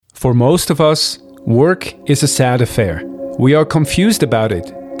For most of us, work is a sad affair. We are confused about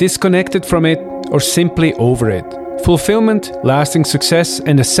it, disconnected from it, or simply over it. Fulfillment, lasting success,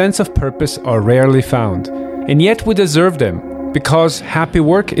 and a sense of purpose are rarely found. And yet we deserve them, because happy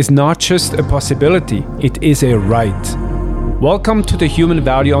work is not just a possibility, it is a right. Welcome to the Human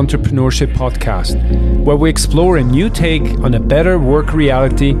Value Entrepreneurship Podcast, where we explore a new take on a better work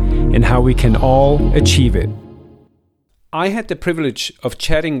reality and how we can all achieve it. I had the privilege of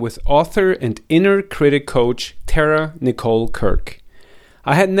chatting with author and inner critic coach Tara-Nicholle Kirke.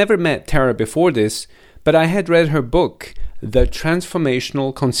 I had never met Tara before this, but I had read her book, The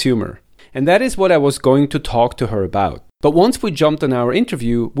Transformational Consumer. And that is what I was going to talk to her about. But once we jumped on our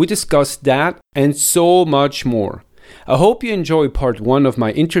interview, we discussed that and so much more. I hope you enjoy part one of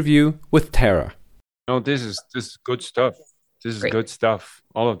my interview with Tara. No, this is good stuff. This is good stuff.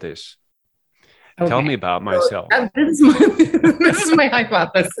 All of this. Okay. Tell me about myself. This is my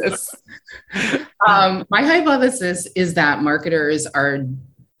hypothesis. My hypothesis is that marketers are,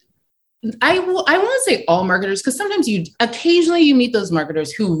 I won't say all marketers, because sometimes occasionally you meet those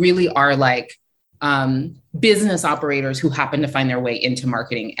marketers who really are like business operators who happen to find their way into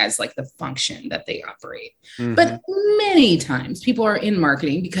marketing as like the function that they operate. Mm-hmm. But many times people are in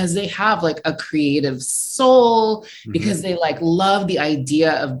marketing because they have like a creative soul, mm-hmm. because they like love the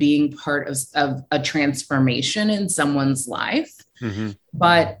idea of being part of a transformation in someone's life. Mm-hmm.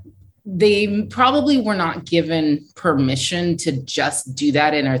 But they probably were not given permission to just do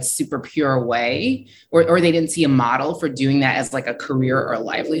that in a super pure way, or they didn't see a model for doing that as like a career or a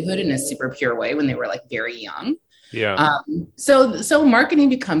livelihood in a super pure way when they were like very young. Yeah. So marketing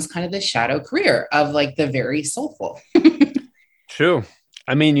becomes kind of the shadow career of like the very soulful. True.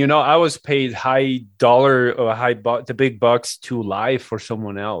 I mean, I was paid high dollar or the big bucks to lie for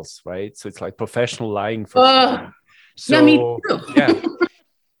someone else, right? So it's like professional lying for someone. So, yeah, me too. Yeah.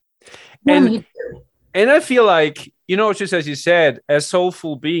 And I feel like, just as you said, as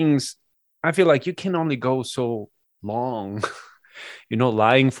soulful beings, I feel like you can only go so long,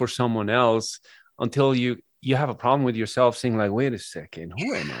 lying for someone else until you have a problem with yourself saying like, wait a second,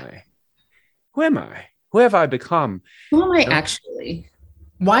 who am I? Who am I? Who have I become? Who am I actually?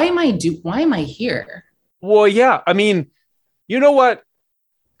 Why am I here? Well, yeah. I mean, you know what?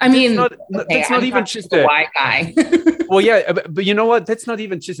 I mean, that's not even just a why guy. Well, yeah, but you know what? That's not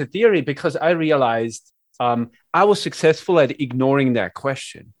even just a theory, because I realized I was successful at ignoring that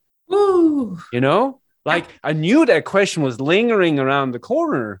question. Ooh. Like I knew that question was lingering around the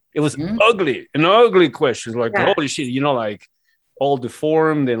corner. It was ugly, an ugly question. Like, holy shit, like all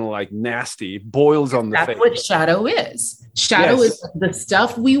deformed and like nasty, boils on the face. That's what shadow is. Shadow is the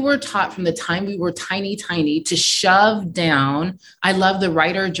stuff we were taught from the time we were tiny to shove down. I love the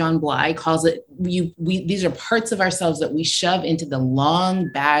writer John Bly calls it, these are parts of ourselves that we shove into the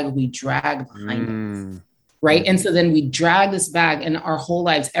long bag we drag behind us. Right. And so then we drag this bag, and our whole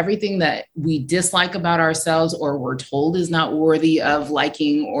lives, everything that we dislike about ourselves or we're told is not worthy of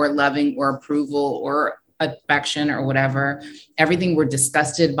liking or loving or approval or affection or whatever, everything we're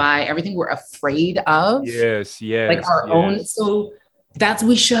disgusted by, everything we're afraid of. Yes. Like our own. So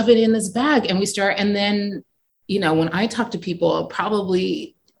we shove it in this bag and we start. And then, when I talk to people,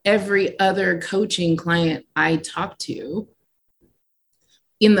 probably every other coaching client I talk to,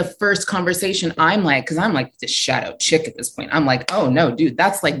 in the first conversation, I'm like the shadow chick at this point. I'm like, oh no, dude,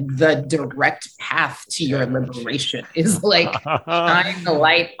 that's like the direct path to your liberation is like shine the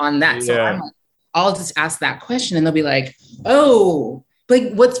light on that. So I'm like, I'll just ask that question and they'll be like, oh,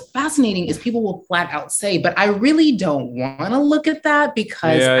 like what's fascinating is people will flat out say, but I really don't want to look at that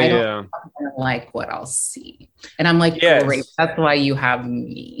because I don't like what I'll see. And I'm like, great, that's why you have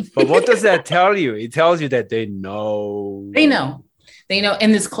me. But what does that tell you? It tells you that they know. They know.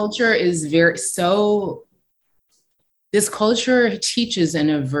 And this culture is this culture teaches an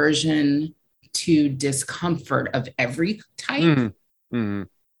aversion to discomfort of every type. Mm-hmm. Mm-hmm.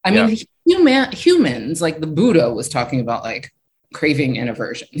 I mean, humans, like the Buddha was talking about like craving and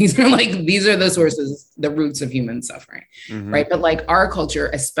aversion. These are the sources, the roots of human suffering, right? But like our culture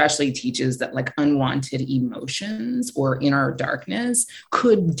especially teaches that like unwanted emotions or inner darkness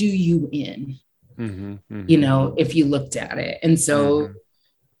could do you in. If you looked at it. And so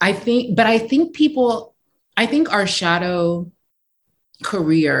I think our shadow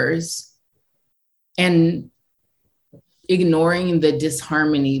careers and ignoring the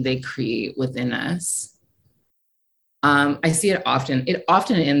disharmony they create within us. I see it often. It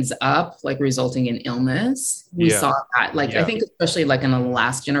often ends up like resulting in illness. We saw that, I think especially like in the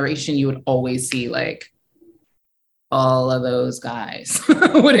last generation, you would always see like all of those guys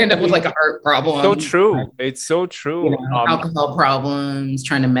would end up with like a heart problem. So true. It's so true. Alcohol problems,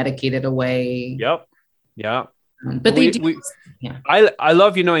 trying to medicate it away. Yep. Yeah. But they do. Yeah. I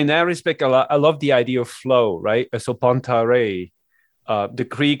love, in that respect, I love the idea of flow, right? So Pontare, the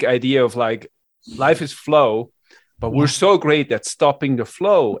Greek idea of like life is flow, but we're so great at stopping the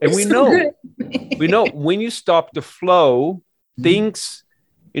flow. And we know when you stop the flow, things,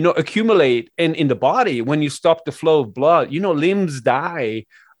 accumulate. And in the body, when you stop the flow of blood, limbs die,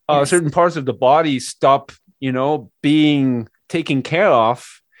 certain parts of the body stop, being taken care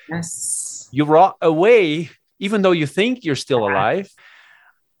of. Yes. You rot away, even though you think you're still alive.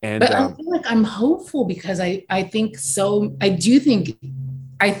 And but I feel like I'm hopeful because I think so. I think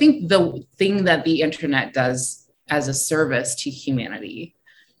the thing that the internet does as a service to humanity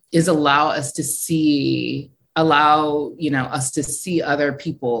is allow us to see other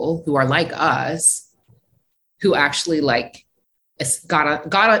people who are like us, who actually like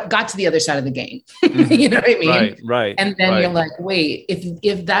got to the other side of the game. You know what I mean? Right. And then you're like, wait,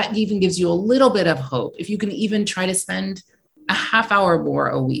 if that even gives you a little bit of hope, if you can even try to spend a half hour more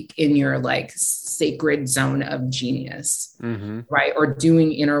a week in your like sacred zone of genius, right? Or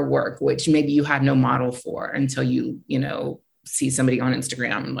doing inner work, which maybe you had no model for until you see somebody on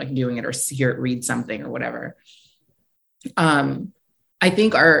Instagram like doing it, or read something or whatever. I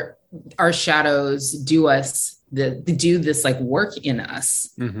think our shadows do this like work in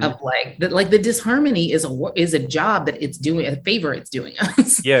us of like the disharmony is a job that it's doing, a favor it's doing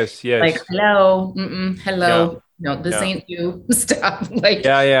us. Yes. Like, hello. No, this ain't you. Stop. Like,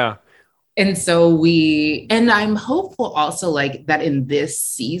 yeah. And so I'm hopeful also like that in this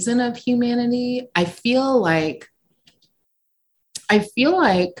season of humanity, I feel like if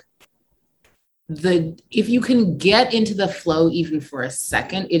you can get into the flow even for a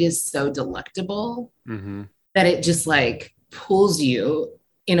second, it is so delectable that it just like pulls you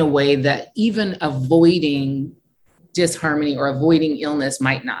in a way that even avoiding disharmony or avoiding illness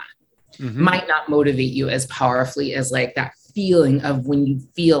might not motivate you as powerfully as like that feeling of when you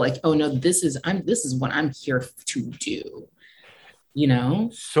feel like, oh no, this is what I'm here to do.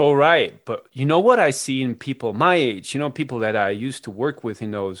 So right. But what I see in people my age, people that I used to work with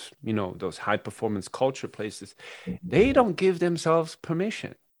in those, those high performance culture places, they don't give themselves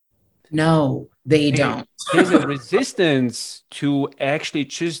permission. No, they don't. There's a resistance to actually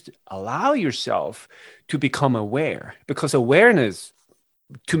just allow yourself to become aware, because awareness,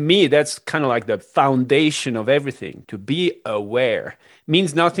 to me, that's kind of like the foundation of everything. To be aware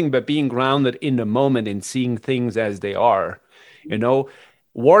means nothing but being grounded in the moment and seeing things as they are.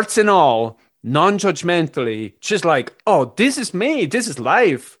 Warts and all, non-judgmentally, just like, oh, this is me, this is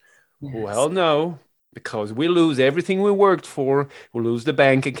life. Yes. Well, no, because we lose everything we worked for. We lose the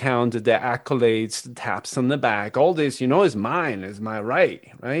bank account, the accolades, the taps on the back. All this, is mine, is my right?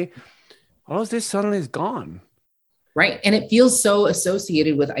 All of this suddenly is gone. Right. And it feels so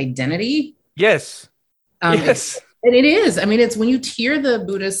associated with identity. Yes. Yes. And it is. I mean, it's when you hear the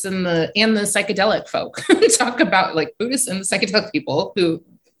Buddhists and the psychedelic folk talk about like Buddhists and the psychedelic people who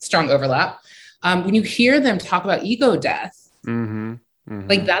strong overlap. When you hear them talk about ego death,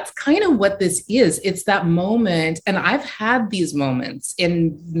 like that's kind of what this is. It's that moment. And I've had these moments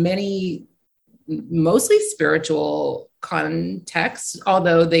in many, mostly spiritual contexts,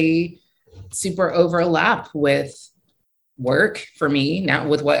 although they super overlap with work for me now,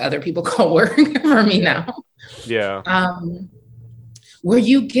 with what other people call work for me now. Yeah. Where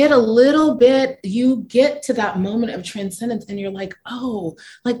you get to that moment of transcendence and you're like, oh,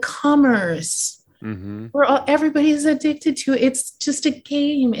 like commerce, where everybody's addicted to it. It's just a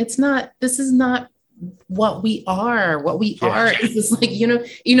game. This is not what we are. What we are is this like, you know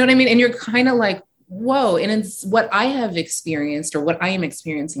what I mean? And you're kind of like, whoa. And it's what I have experienced, or what I am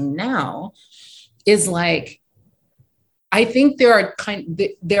experiencing now, is like, I think there are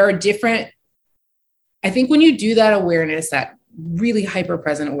different, I think when you do that awareness, that really hyper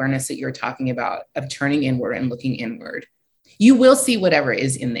present awareness that you're talking about of turning inward and looking inward, you will see whatever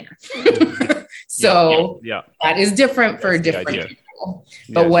is in there. So that is different for different people.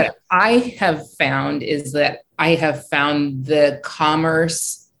 But what I have found is that I have found the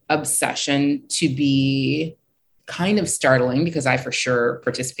commerce obsession to be kind of startling, because I for sure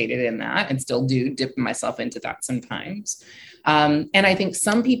participated in that and still do dip myself into that sometimes. And I think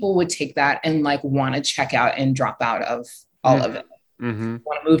some people would take that and like want to check out and drop out of all of it. Want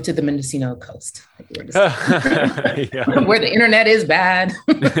to move to the Mendocino coast, where the internet is bad,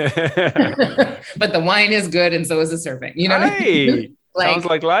 but the wine is good, and so is the surfing. You know what I mean? Sounds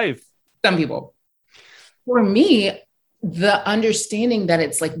like life. Some people. For me, the understanding that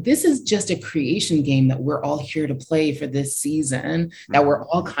it's like, this is just a creation game that we're all here to play for this season, that we're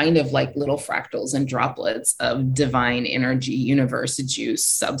all kind of like little fractals and droplets of divine energy, universe, juice,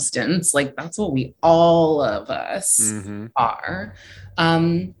 substance. Like that's what all of us are.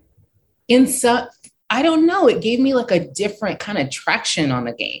 And so I don't know, it gave me like a different kind of traction on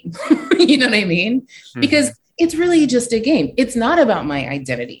the game. You know what I mean? Because it's really just a game. It's not about my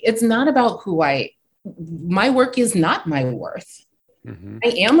identity. It's not about my work is not my worth. I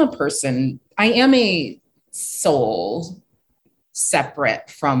am a person. I am a soul separate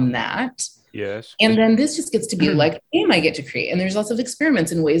from that. Yes. And then this just gets to be like a game I get to create. And there's lots of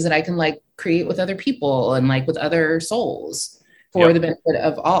experiments and ways that I can like create with other people and like with other souls for the benefit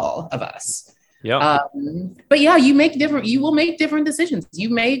of all of us. Yeah. But yeah, you will make different decisions.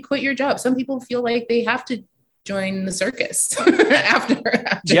 You may quit your job. Some people feel like they have to join the circus after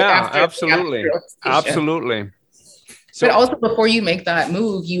absolutely. So, but also before you make that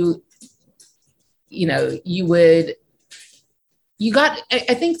move, I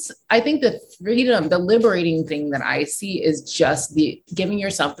think the freedom, the liberating thing that I see is just the giving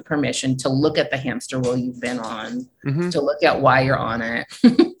yourself the permission to look at the hamster wheel you've been on, to look at why you're on it,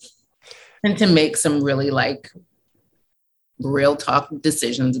 and to make some really like real talk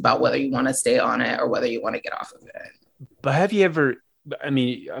decisions about whether you want to stay on it or whether you want to get off of it. But have you ever, I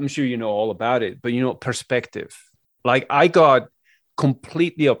mean, I'm sure you know all about it, but perspective. Like I got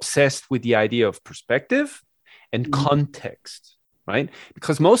completely obsessed with the idea of perspective and context, right?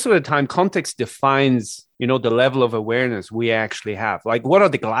 Because most of the time context defines, the level of awareness we actually have. Like what are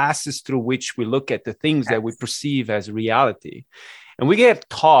the glasses through which we look at the things that we perceive as reality? And we get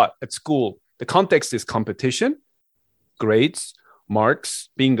taught at school, the context is competition, grades, marks,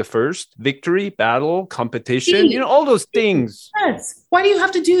 being the first, victory, battle, competition, all those things. Yes. Why do you have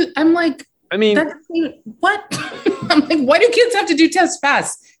to do? I'm like, what? I'm like, why do kids have to do tests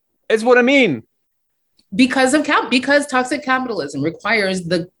fast? It's what I mean. Because toxic capitalism requires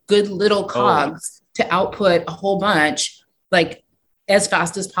the good little cogs to output a whole bunch, like as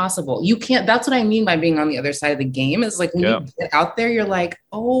fast as possible. You can't, that's what I mean by being on the other side of the game, is like when you get out there, you're like,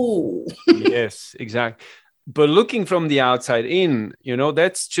 oh. Yes, exactly. But looking from the outside in,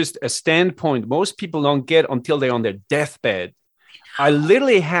 that's just a standpoint most people don't get until they're on their deathbed. I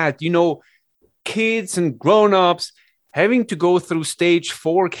literally had, kids and grown-ups having to go through stage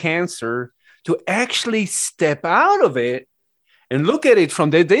 4 cancer to actually step out of it and look at it from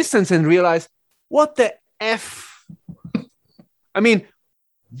the distance and realize, what the F? I mean,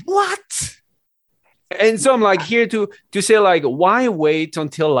 what? And so I'm like here to say like, why wait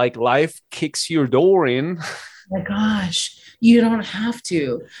until like life kicks your door in? Oh my gosh, you don't have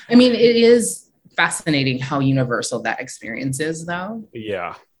to. I mean, it is fascinating how universal that experience is though.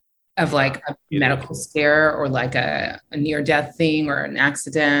 Yeah. Of like a medical scare or like a near-death thing or an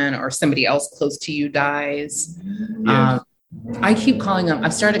accident or somebody else close to you dies. Yeah. I keep calling them,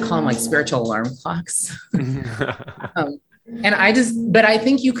 I've started calling them like spiritual alarm clocks. But I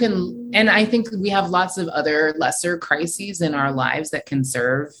think you can, and I think we have lots of other lesser crises in our lives that can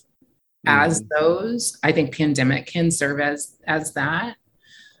serve as those. I think pandemic can serve as that,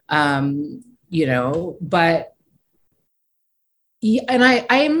 but yeah, and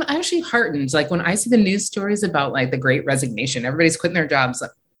I'm actually heartened. Like when I see the news stories about like the Great Resignation, everybody's quitting their jobs.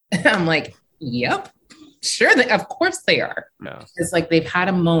 I'm like, yep, sure. Of course they are. No. It's like they've had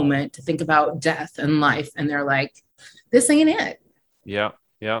a moment to think about death and life. And they're like, this ain't it. Yeah.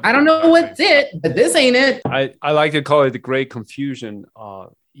 Yeah. I don't know what's it, but this ain't it. I like to call it the great confusion.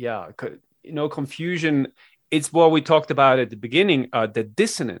 Confusion, it's what we talked about at the beginning, the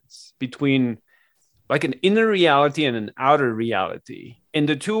dissonance between like an inner reality and an outer reality. And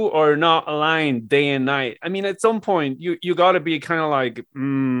the two are not aligned day and night. I mean, at some point, you got to be kind of like,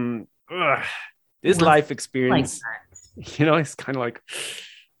 this life experience, it's kind of like,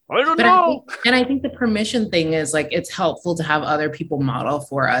 I don't know. I think the permission thing is like, it's helpful to have other people model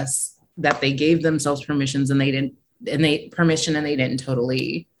for us that they gave themselves permissions and they didn't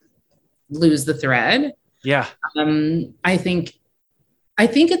totally lose the thread. Yeah. I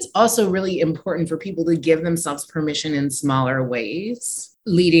think it's also really important for people to give themselves permission in smaller ways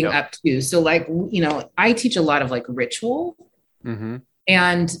leading up to. So like, I teach a lot of like ritual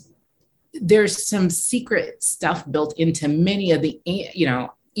and there's some secret stuff built into many of the,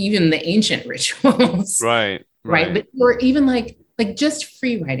 even the ancient rituals. Right. But or even like just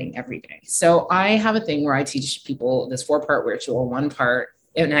free writing every day. So I have a thing where I teach people this 4-part ritual, 1 part.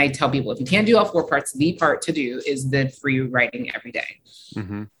 And I tell people, if you can't do all 4 parts, the part to do is the free writing every day.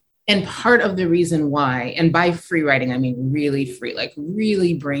 And And part of the reason why, and by free writing, I mean really free, like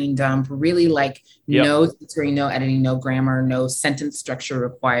really brain dump, really like no censoring, no editing, no grammar, no sentence structure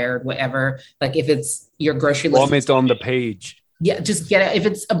required, whatever. Like if it's your grocery list. Vomit on the page. Yeah, just get it. If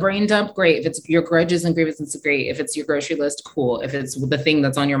it's a brain dump, great. If it's your grudges and grievances, great. If it's your grocery list, cool. If it's the thing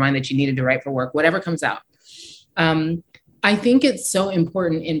that's on your mind that you needed to write for work, whatever comes out. I think it's so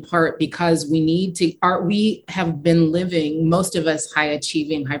important in part because we have been living, most of us high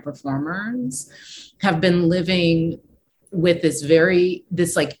achieving high performers have been living with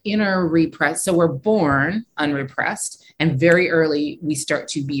this like inner repressed. So we're born unrepressed and very early we start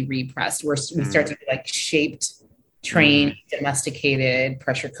to be repressed. We start to be like shaped, trained, domesticated,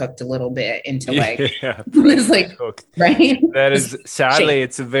 pressure cooked a little bit into like, it's like, right? That is sadly,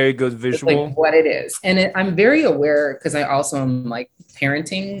 it's a very good visual. Like what it is. And I'm very aware because I also am like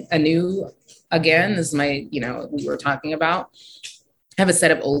parenting again, this is my, we were talking about, I have a set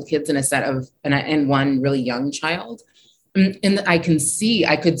of old kids and one really young child. And I could see,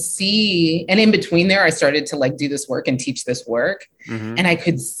 and in between there, I started to like do this work and teach this work. Mm-hmm. And I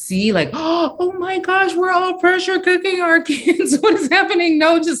could see like, oh my gosh, we're all pressure cooking our kids. What is happening?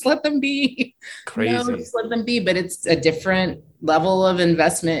 No, just let them be. Crazy. No, just let them be. But it's a different level of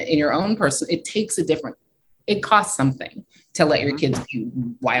investment in your own person. It costs something to let your kids be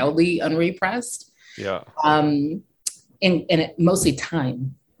wildly unrepressed. Yeah. And it mostly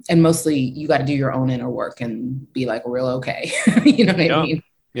time. And mostly you got to do your own inner work and be like real okay. You know what I mean?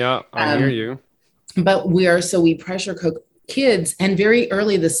 Yeah, I hear you. But we pressure cook kids, and very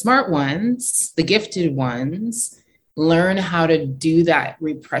early, the smart ones, the gifted ones, learn how to do that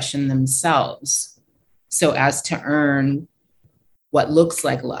repression themselves so as to earn what looks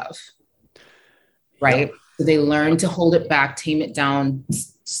like love, right? Yeah. So they learn to hold it back, tame it down,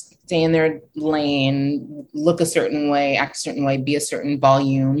 stay in their lane, look a certain way, act a certain way, be a certain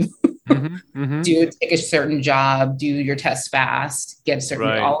volume, take a certain job, do your test fast, get a certain,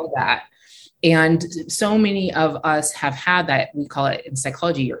 all of that. And so many of us have had that, we call it in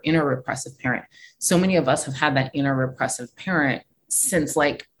psychology, your inner repressive parent. So many of us have had that inner repressive parent since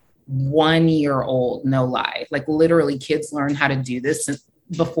like 1 year old, no lie. Like literally kids learn how to do this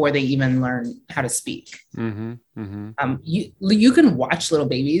before they even learn how to speak. You can watch little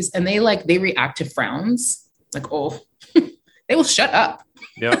babies and they react to frowns. Like, they will shut up.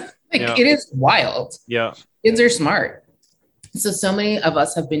 Yeah. It is wild. Yeah. Kids are smart. So many of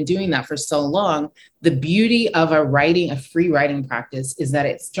us have been doing that for so long. The beauty of a free writing practice is that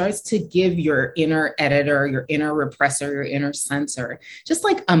it starts to give your inner editor, your inner repressor, your inner censor, just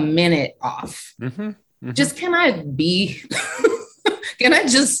like a minute off. Just can I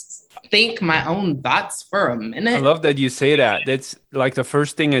just think my own thoughts for a minute? I love that you say that. That's like the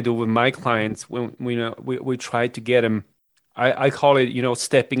first thing I do with my clients when we try to get them. I call it,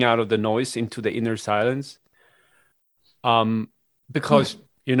 stepping out of the noise into the inner silence. Because,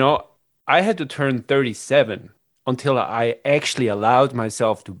 I had to turn 37 until I actually allowed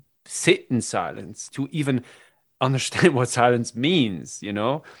myself to sit in silence, to even understand what silence means,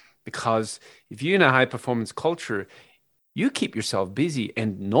 because if you're in a high performance culture, you keep yourself busy,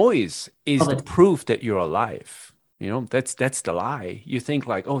 and noise is the proof that you're alive. That's the lie. You think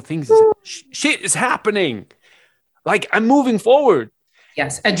like, shit is happening. Like I'm moving forward.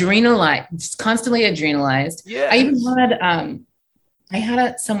 Yes. Adrenalized, constantly adrenalized. Yes. I even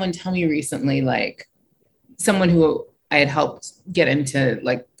had, someone tell me recently, like someone who I had helped get into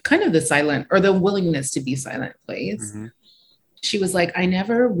like kind of the silent or the willingness to be silent place. She was like, I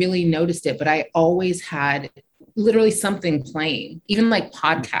never really noticed it, but I always had literally something playing, even like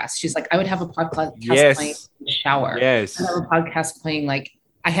podcasts. She's like, I would have a podcast playing in the shower. Yes. I have a podcast playing, like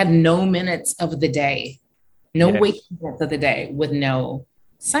I had no minutes of the day, waking minutes of the day with no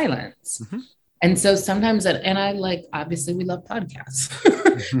silence. And so sometimes, and I like, obviously we love podcasts,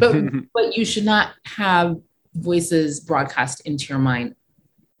 but you should not have voices broadcast into your mind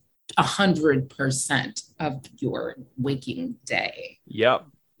 100% of your waking day. Yep.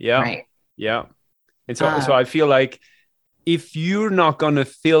 Right. Yeah. And so I feel like if you're not going to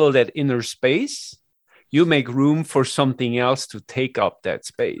fill that inner space, you make room for something else to take up that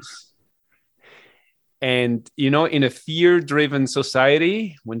space. And, in a fear-driven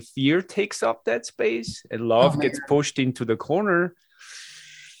society, when fear takes up that space and love gets pushed into the corner,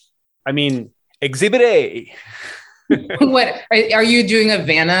 I mean, exhibit A. What are you doing a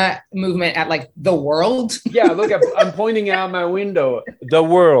Vanna movement at like the world? Yeah, look, I'm pointing out my window. The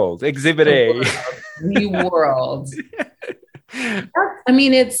world, exhibit A. The world. I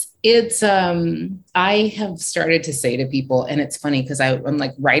mean, it's I have started to say to people, and it's funny because I'm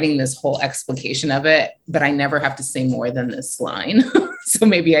like writing this whole explication of it, but I never have to say more than this line. So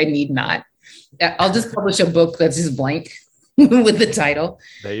maybe I need not. I'll just publish a book that's just blank with the title.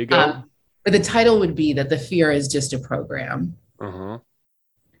 There you go. But the title would be that the fear is just a program.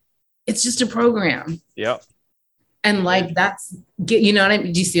 It's just a program. Yeah. And like, that's, you know what I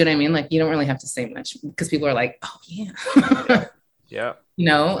mean? Do you see what I mean? Like, you don't really have to say much because people are like, oh yeah. Yeah. You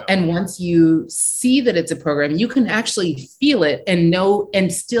know, and once you see that it's a program, you can actually feel it and know,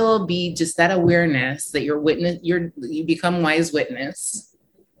 and still be just that awareness that you become wise witness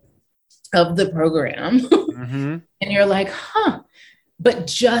of the program. And you're like, but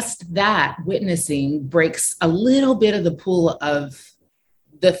just that witnessing breaks a little bit of the pool of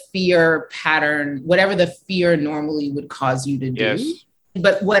the fear pattern, whatever the fear normally would cause you to do. Yes.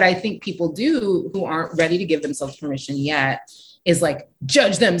 But what I think people do who aren't ready to give themselves permission yet is like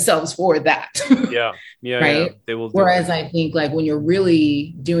judge themselves for that. Yeah. Right. Yeah. They will. Whereas I think like when you're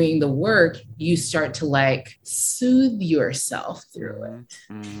really doing the work, you start to like soothe yourself through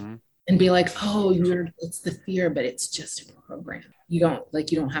it and be like, oh, it's the fear, but it's just a program. You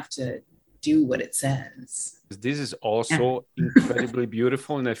don't have to do what it says. This is also incredibly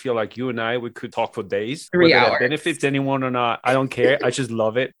beautiful. And I feel like you and we could talk for days. 3 hours. That benefits anyone or not, I don't care. I just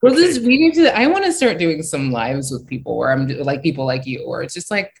love it. Well, I want to start doing some lives with people where I'm like people like you, or it's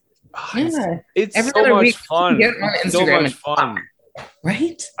just like, it's so much fun. Get on Instagram so much fun.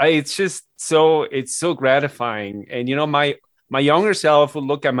 Right? It's so gratifying. And you know, my younger self would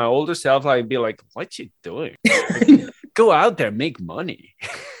look at my older self and be like, what you doing? Go out there, make money.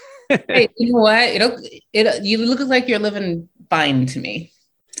 Hey, you know what? You look like you're living fine to me.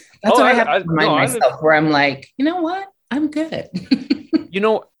 That's what I have to remind myself, where I'm like, you know what? I'm good. You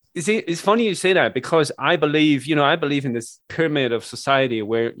know, it's funny you say that, because I believe in this pyramid of society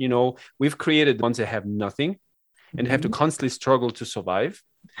where, you know, we've created ones that have nothing and have to constantly struggle to survive.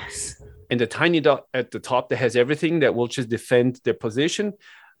 And the tiny dot at the top that has everything, that will just defend their position.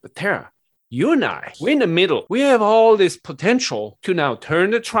 But Tara, you and we're in the middle. We have all this potential to now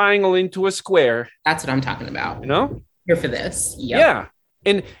turn the triangle into a square. That's what I'm talking about. You know? Here for this. Yep.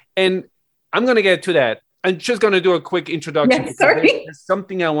 Yeah. And I'm going to get to that. I'm just going to do a quick introduction. Yes, sorry. There's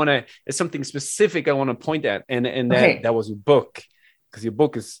something specific I want to point at. And that was your book. Because your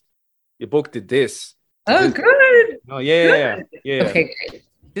book did this. Good. Oh, yeah. Okay, great.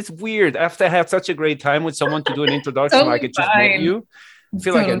 It's weird. After I have such a great time with someone to do an introduction, Totally like I just met you. I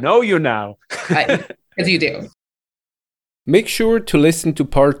feel like I know you now. As you do. Make sure to listen to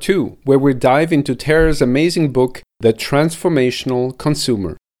part 2, where we dive into Tara's amazing book, The Transformational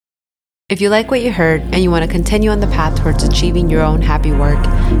Consumer. If you like what you heard and you want to continue on the path towards achieving your own happy work,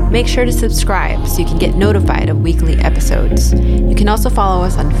 make sure to subscribe so you can get notified of weekly episodes. You can also follow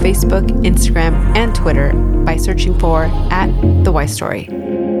us on Facebook, Instagram, and Twitter by searching for @The Why Story.